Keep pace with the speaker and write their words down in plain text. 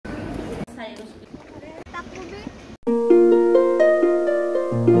So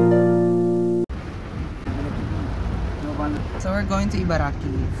we're going to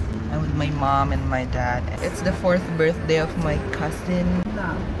Ibaraki. I'm with my mom and my dad. It's the 4th birthday of my cousin.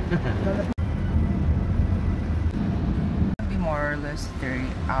 It'll be more or less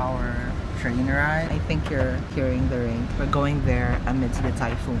 30-hour train ride. I think you're hearing the rain. We're going there amidst the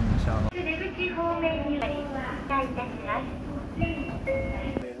typhoon, so.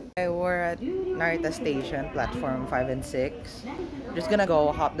 We're at Narita Station, platform 5 and 6. We're just gonna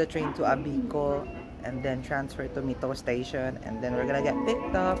go hop the train to Abico and then transfer to Mito Station, and then we're gonna get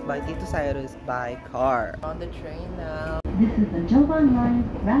picked up by Tito Cyrus by car. On the train now. This is the Jovan Line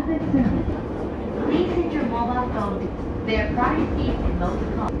Rapid Service. Please hit your mobile phone. Their price is in most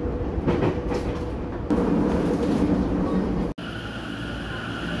calls.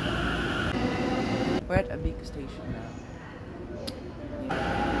 We're at Abico Station now.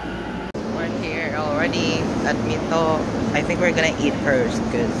 We're here already at Mito. I think we're gonna eat first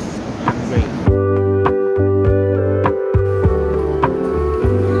because I'm hungry.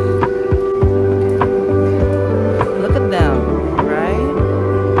 Look at them, right?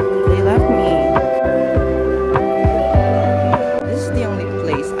 They left me. This is the only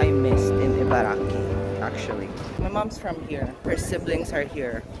place I missed in Ibaraki, actually. My mom's from here. Her siblings are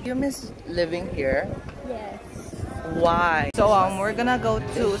here. You miss living here? Yes. Why? So we're gonna go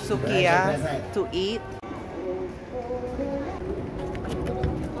to Sukiya to eat.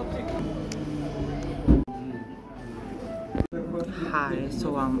 Hi,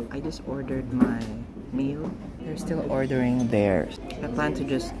 so I just ordered my meal. They're still ordering theirs. I plan to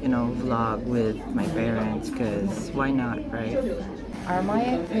just, you know, vlog with my parents because why not, right? Are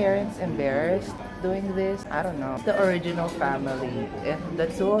my parents embarrassed doing this? I don't know. The original family. If the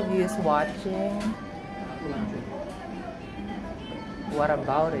two of you is watching, what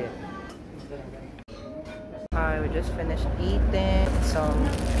about it? Hi, we just finished eating some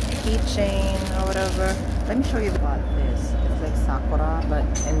keychain or whatever. Let me show you about this. It's like Sakura but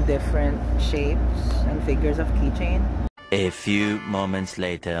in different shapes and figures of keychain. A few moments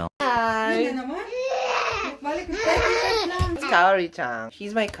later. Hi! It's Kaori-chan.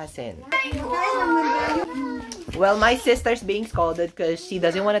 She's my cousin. Well, my sister's being scolded because she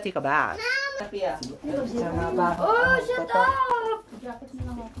doesn't want to take a bath. Oh, shut up!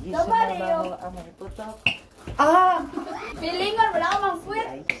 Ah! Pilingan, wala ka mang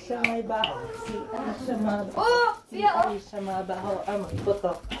puwet. Oh, siya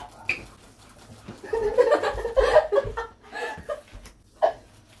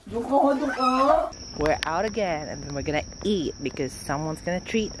oh. We're out again and then we're gonna eat because someone's gonna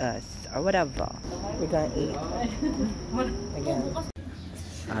treat us or whatever. We're gonna eat again.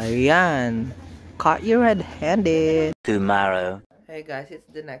 Ayan. Caught you red-handed. Tomorrow. Hey guys, it's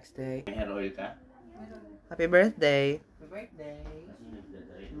the next day. Happy birthday. Happy birthday.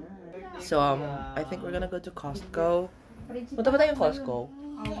 So I think we're gonna go to Costco. Punta ba tayong Costco?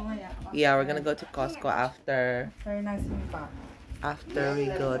 Yeah, we're gonna go to Costco after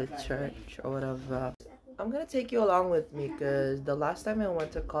we go to church or whatever. I'm gonna take you along with me because the last time I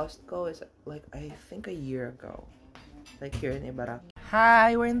went to Costco is like I think a year ago. Like here in Ibaraki.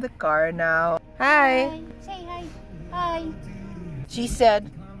 Hi, we're in the car now. Hi. Say hi. Hi. She said,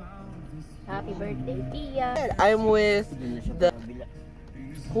 Happy birthday, Tia. I'm with the...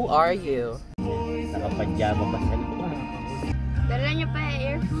 Who are you? Nakapajama pa sa Dala niyo pa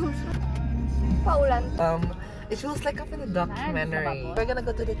earphones. Paulan. It feels like I'm in a documentary. We're gonna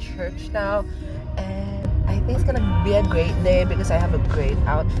go to the church now, and I think it's gonna be a great day because I have a great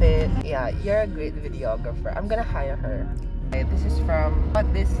outfit. Yeah, you're a great videographer. I'm gonna hire her. Okay, this is from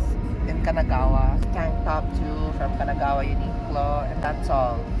this in Kanagawa. Tank top too from Kanagawa Uniqlo, and that's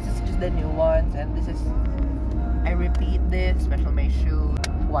all. This is just the new ones, and this is I repeat this, special my shoe.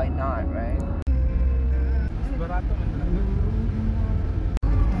 Why not, right?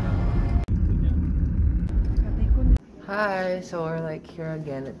 Hi, so we're like here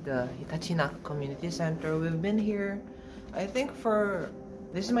again at the Hitachinaka Community Center. We've been here, I think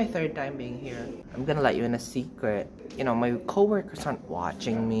this is my 3rd time being here. I'm gonna let you in a secret. You know, my coworkers aren't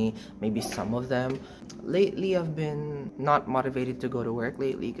watching me, maybe some of them. Lately, I've been not motivated to go to work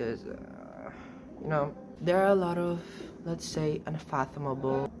lately because, you know, there are a lot of, let's say,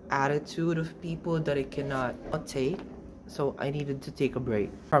 unfathomable attitude of people that I cannot take. So I needed to take a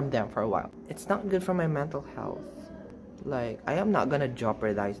break from them for a while. It's not good for my mental health. Like, I am not gonna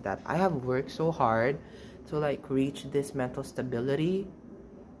jeopardize that. I have worked so hard to like reach this mental stability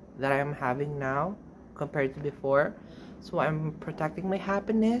that I am having now compared to before. So I'm protecting my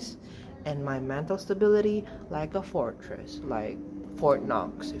happiness and my mental stability like a fortress, like Fort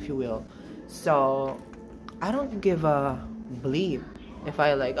Knox, if you will. So I don't give a bleep if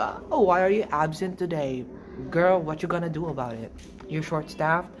I like, oh, why are you absent today? Girl, what you gonna do about it? You're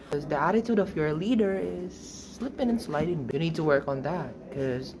short-staffed? Because the attitude of your leader is slipping and sliding. You need to work on that.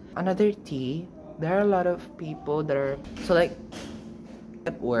 Because another T, there are a lot of people that are, so like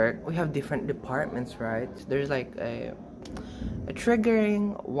at work, we have different departments, right? There's like a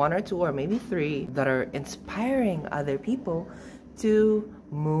triggering one or two or maybe three that are inspiring other people to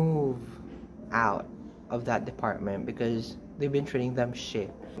move out of that department because they've been treating them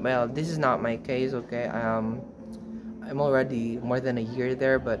shit. Well, this is not my case, okay? I'm already more than a year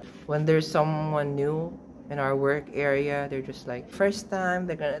there, but when there's someone new in our work area, they're just like, first time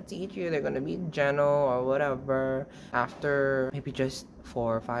they're gonna teach you, they're gonna be gentle or whatever. After maybe just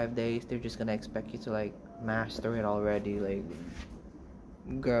 4 or 5 days, they're just gonna expect you to like master it already. Like,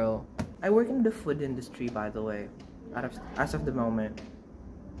 girl, I work in the food industry, by the way, as of the moment.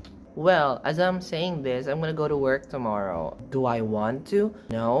 Well, as I'm saying this, I'm gonna go to work tomorrow. Do I want to?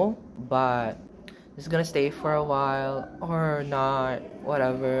 No, but it's gonna stay for a while or not,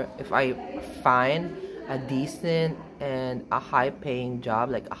 whatever. If I find a decent and a high-paying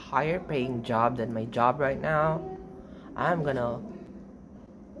job, like a higher-paying job than my job right now, I'm gonna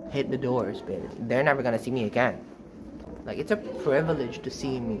hit the doors, baby. They're never gonna see me again. Like, it's a privilege to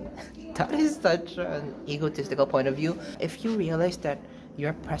see me. That is such an egotistical point of view. If you realize that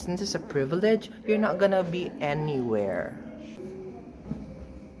your presence is a privilege, you're not gonna be anywhere.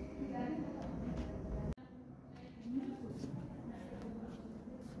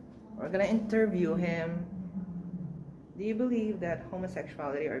 We're gonna interview him. Do you believe that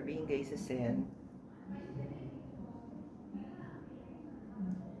homosexuality or being gay is a sin?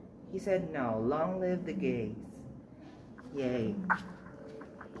 He said no. Long live the gays. Yay.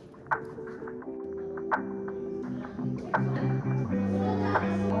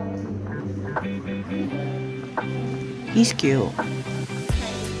 He's cute.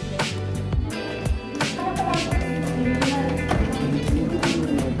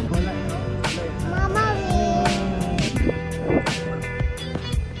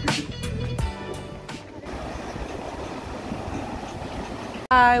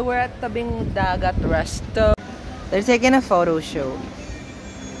 Hi, we're at Tabing Dagat Resto. They're taking a photo shoot.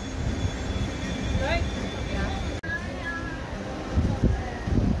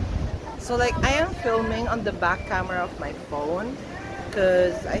 So like, I am filming on the back camera of my phone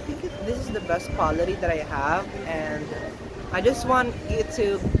because I think this is the best quality that I have, and I just want you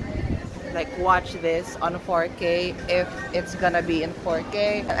to like watch this on 4K if it's gonna be in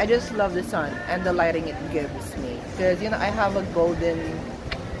 4K. I just love the sun and the lighting it gives me because, you know, I have a golden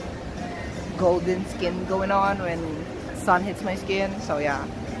skin going on when sun hits my skin. So yeah,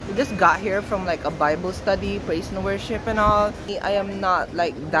 we just got here from like a Bible study, praise and worship and all. I am not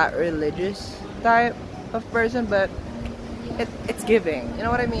like that religious type of person, but it's giving, you know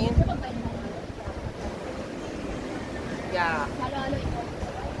what I mean? Yeah,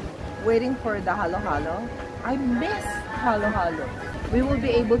 waiting for the halo halo. I miss halo halo. We will be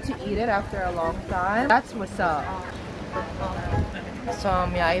able to eat it after a long time. That's what's up. So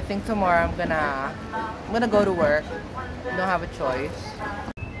yeah, I think tomorrow I'm gonna go to work. Don't have a choice.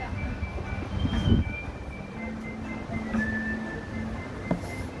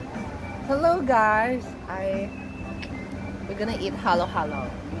 Hello guys. We're gonna eat halo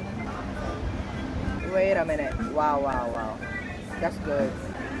halo. Wait a minute. Wow. That's good.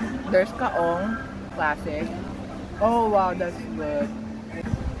 There's kaong, classic. Oh wow, that's good.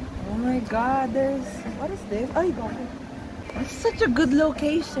 Oh my god, what is this? Oh my god. It's such a good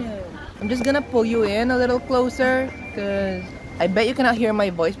location. I'm just gonna pull you in a little closer because I bet you cannot hear my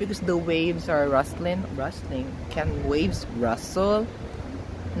voice because the waves are rustling. Can waves rustle?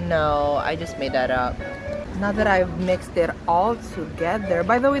 No, I just made that up. Now that I've mixed it all together.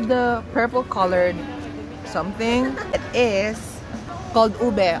 By the way, the purple colored something, it is called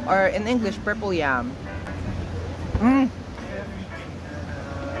ube, or in English, purple yam.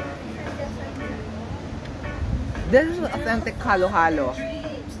 This is authentic halo-halo.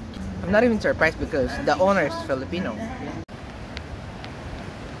 I'm not even surprised because the owner is Filipino.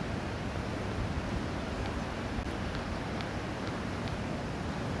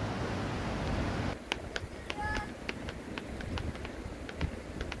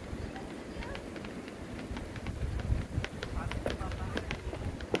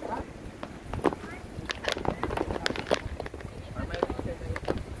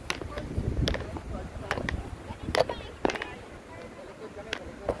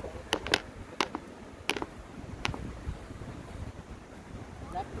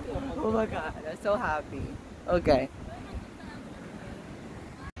 Oh my god, I'm so happy. Okay.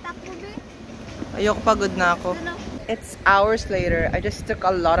 Ayoko, pagod na ako. It's hours later. I just took a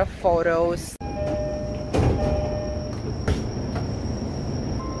lot of photos.